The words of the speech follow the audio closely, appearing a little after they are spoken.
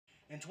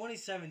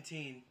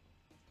2017,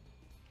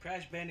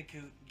 Crash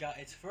Bandicoot got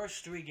its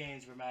first 3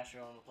 games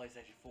remastered on the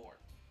PlayStation 4.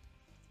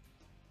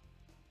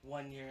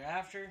 1 year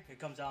after, it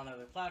comes out on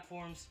other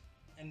platforms,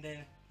 and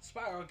then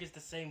Spyro gets the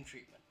same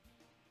treatment.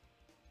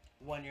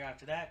 1 year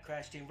after that,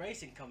 Crash Team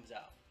Racing comes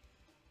out.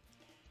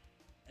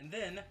 And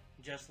then,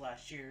 just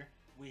last year,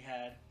 we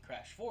had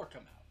Crash 4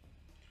 come out,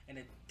 and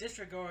it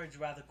disregards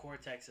rather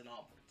Cortex and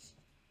onwards.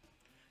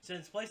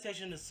 Since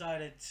PlayStation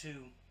decided to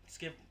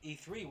skip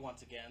E3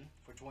 once again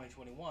for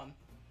 2021,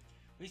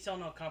 we still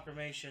no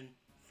confirmation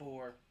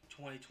for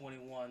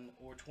 2021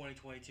 or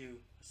 2022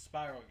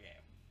 Spyro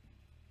game.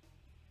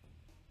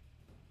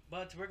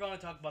 But we're going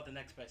to talk about the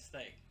next best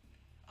thing.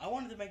 I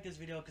wanted to make this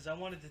video because I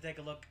wanted to take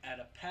a look at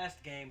a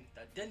past game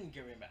that didn't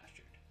get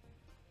remastered.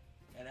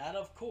 And that,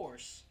 of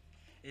course,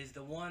 is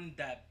the one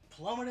that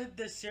plummeted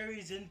this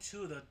series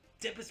into the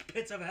deepest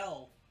pits of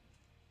hell.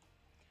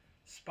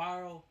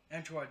 Spyro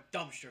Enter a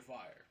Dumpster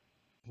Fire.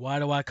 Why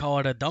do I call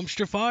it a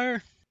dumpster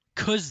fire?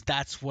 'Cause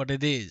that's what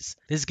it is.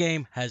 This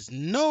game has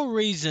no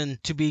reason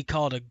to be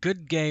called a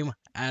good game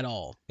at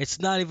all. It's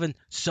not even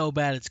so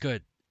bad it's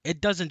good. It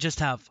doesn't just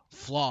have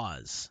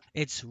flaws.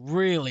 It's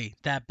really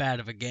that bad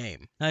of a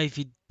game. Now, if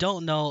you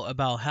don't know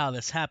about how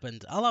this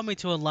happened, allow me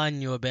to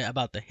enlighten you a bit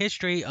about the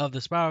history of the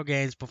Spyro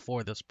games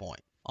before this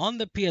point. On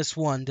the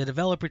PS1, the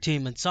developer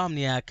team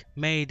Insomniac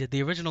made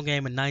the original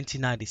game in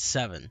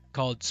 1997,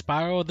 called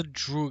Spyro the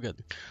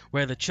Dragon,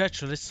 where the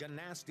treacherous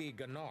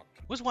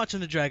was watching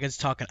the dragons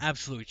talking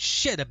absolute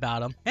shit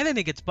about him, and then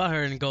he gets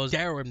butthurt and goes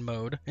Darren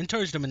mode and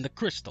turns them into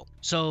crystal.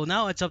 So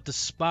now it's up to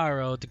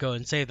Spyro to go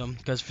and save them,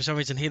 because for some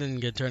reason he didn't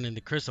get turned into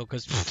crystal,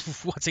 because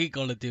what's he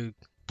gonna do?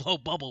 Blow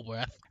bubble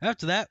breath.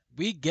 After that,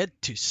 we get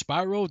to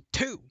Spyro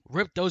 2,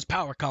 Ripto's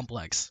Power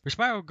Complex, where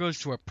Spyro goes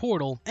to a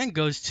portal and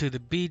goes to the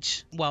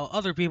beach, while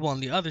other people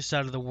on the other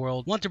side of the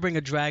world want to bring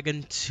a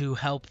dragon to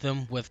help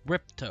them with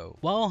Ripto.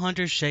 While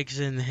Hunter shakes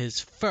in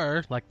his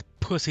fur, like the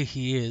pussy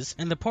he is,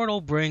 and the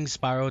portal brings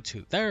Spyro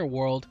to their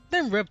world,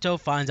 then Ripto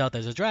finds out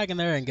there's a dragon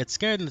there and gets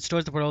scared and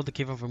destroys the portal to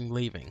keep him from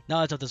leaving.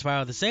 Now it's up to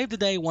Spyro to save the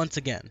day once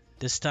again.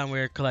 This time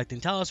we're collecting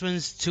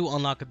talismans to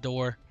unlock a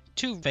door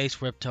to face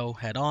Ripto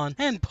head on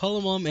and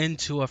pull him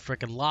into a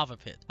freaking lava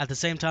pit. At the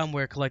same time,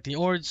 we're collecting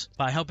orbs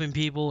by helping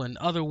people in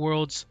other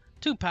worlds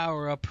to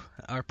power up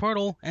our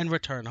portal and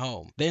return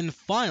home. Then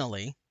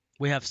finally,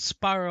 we have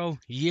Spyro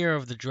Year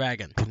of the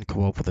Dragon. Couldn't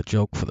come up with a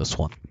joke for this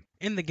one.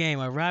 In the game,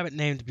 a rabbit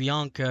named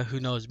Bianca, who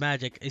knows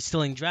magic, is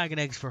stealing dragon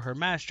eggs for her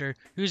master,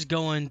 who's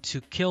going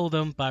to kill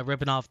them by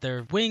ripping off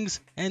their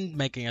wings and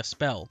making a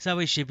spell. So that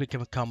way she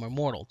can become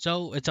immortal.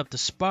 So it's up to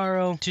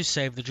Spyro to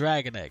save the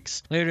dragon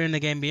eggs. Later in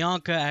the game,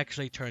 Bianca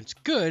actually turns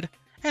good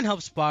and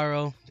helps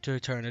Spyro to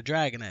return the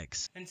dragon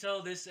eggs. And so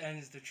this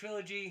ends the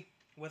trilogy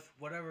with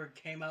whatever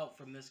came out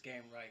from this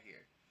game right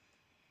here.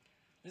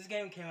 This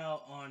game came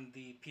out on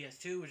the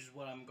PS2, which is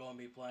what I'm going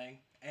to be playing,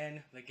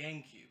 and the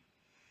GameCube.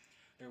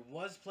 There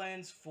was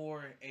plans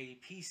for a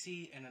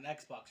PC and an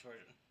Xbox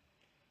version,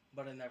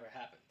 but it never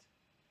happened.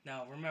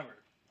 Now remember,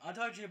 I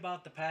talked to you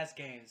about the past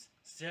games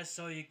just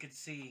so you could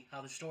see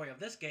how the story of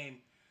this game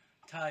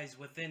ties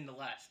within the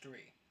last 3.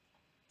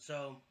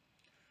 So,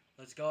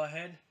 let's go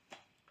ahead,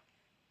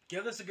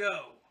 give this a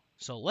go.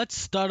 So let's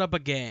start up a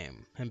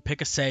game and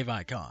pick a save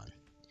icon.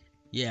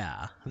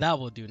 Yeah, that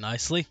will do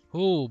nicely.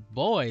 Oh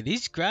boy,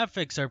 these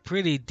graphics are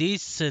pretty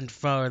decent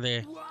for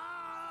the...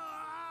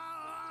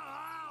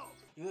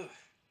 Ugh.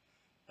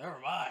 Never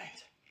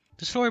mind.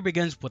 The story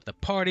begins with the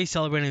party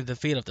celebrating the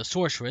defeat of the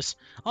sorceress,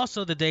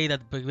 also the day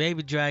that the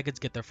baby dragons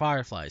get their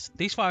fireflies.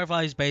 These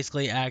fireflies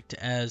basically act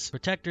as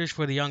protectors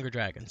for the younger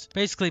dragons.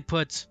 Basically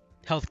puts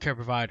healthcare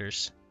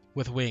providers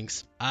with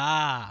wings.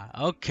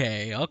 Ah,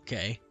 okay.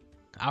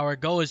 Our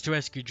goal is to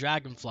rescue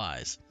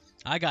dragonflies.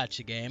 I got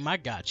you, game, I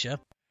got you.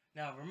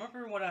 Now,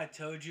 remember what I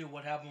told you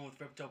what happened with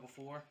Ripto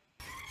before?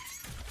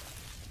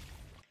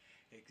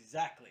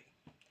 Exactly.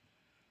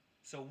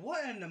 So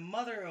what in the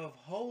mother of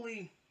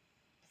holy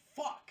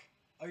fuck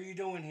are you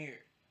doing here?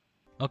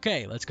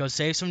 Okay, let's go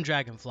save some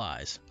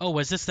dragonflies. Oh,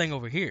 what's this thing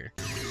over here?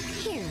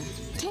 Here,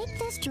 take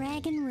this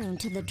dragon rune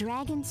to the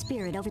dragon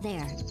spirit over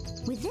there.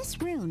 With this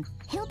rune,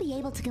 he'll be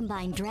able to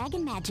combine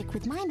dragon magic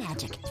with my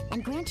magic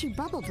and grant you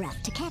bubble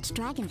breath to catch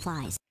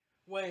dragonflies.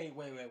 Wait.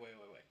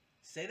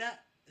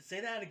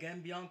 Say that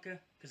again, Bianca,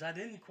 because I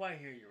didn't quite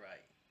hear you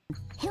right.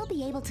 He'll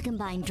be able to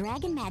combine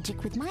dragon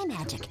magic with my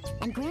magic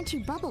and grant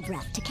you bubble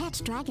breath to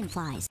catch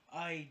dragonflies.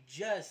 I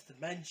just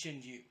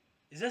mentioned you.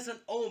 Is this an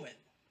omen?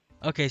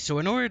 Okay, so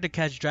in order to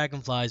catch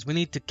dragonflies, we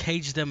need to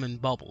cage them in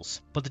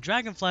bubbles. But the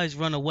dragonflies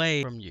run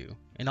away from you,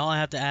 and all I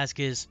have to ask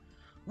is,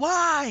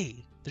 why?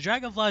 The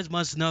dragonflies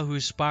must know who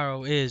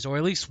Spyro is, or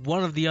at least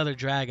one of the other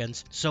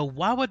dragons. So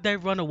why would they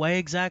run away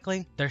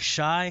exactly? They're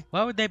shy?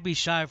 Why would they be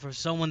shy for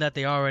someone that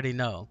they already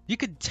know? You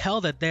could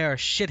tell that they are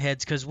shitheads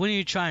because when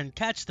you try and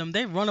catch them,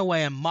 they run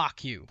away and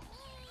mock you.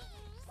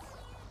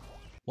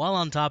 While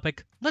on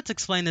topic, let's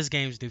explain this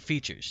game's new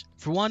features.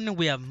 For one,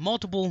 we have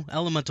multiple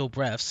elemental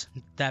breaths,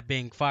 that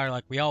being fire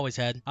like we always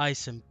had,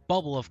 ice and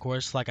bubble of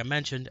course, like I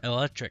mentioned,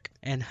 electric.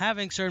 And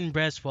having certain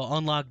breaths will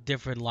unlock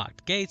different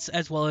locked gates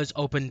as well as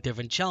open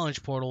different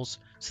challenge portals,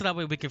 so that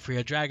way we can free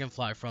a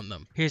dragonfly from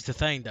them. Here's the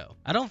thing though,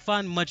 I don't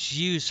find much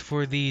use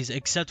for these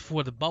except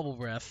for the bubble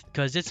breath,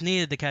 because it's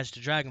needed to catch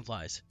the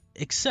dragonflies.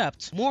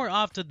 Except, more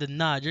often than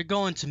not, you're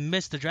going to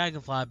miss the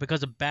dragonfly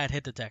because of bad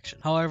hit detection.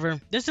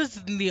 However, this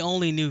isn't the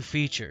only new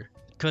feature,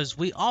 because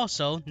we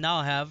also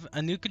now have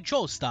a new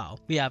control style.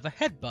 We have a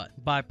headbutt.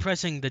 By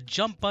pressing the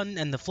jump button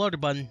and the floater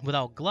button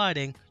without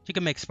gliding, you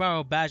can make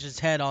Spyro bash his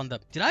head on the...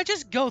 Did I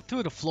just go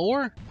through the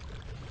floor?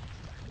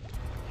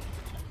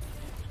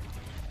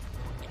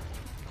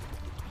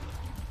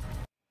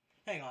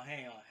 Hang on,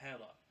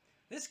 hold up.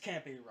 This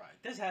can't be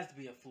right. This has to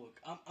be a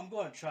fluke. I'm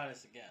going to try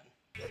this again.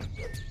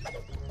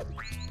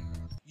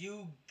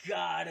 You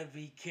gotta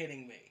be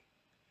kidding me.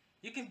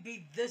 You can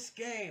beat this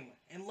game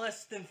in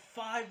less than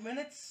 5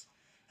 minutes?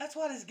 That's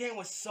why this game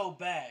was so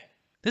bad.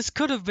 This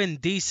could have been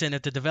decent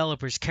if the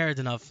developers cared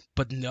enough,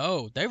 but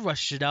no, they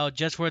rushed it out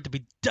just for it to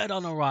be dead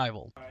on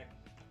arrival. Alright,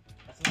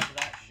 that's enough of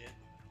that shit.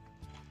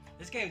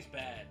 This game's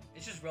bad.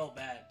 It's just real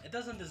bad. It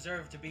doesn't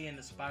deserve to be in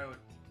the Spyro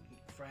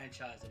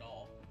franchise at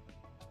all.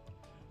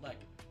 Like,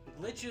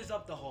 glitches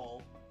up the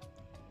hole,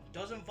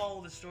 doesn't follow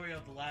the story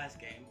of the last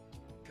game,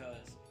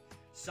 because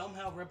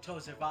somehow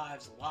Ripto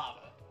survives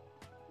lava.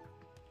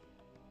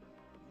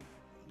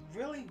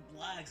 Really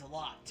lags a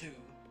lot too.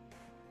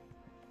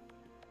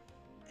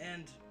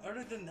 And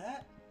other than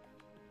that,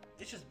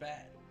 it's just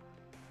bad.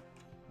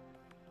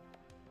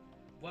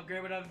 What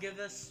grade would I give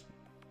this?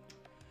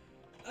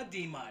 A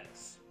D-.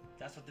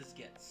 That's what this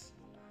gets.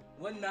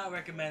 Would not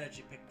recommend that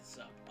you pick this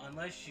up,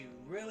 unless you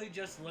really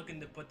just looking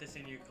to put this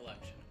in your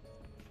collection.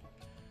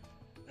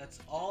 That's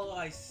all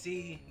I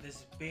see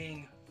this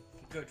being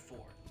good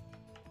for.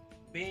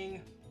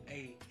 Being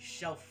a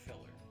shelf filler.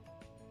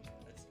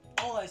 That's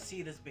all I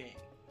see this being.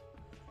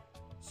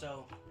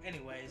 So,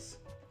 anyways,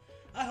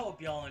 I hope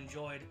y'all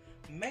enjoyed.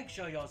 Make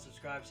sure y'all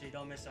subscribe so you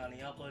don't miss out on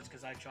any uploads,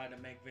 because I try to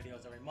make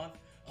videos every month.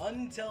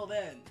 Until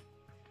then,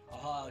 I'll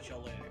holler at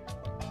y'all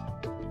later.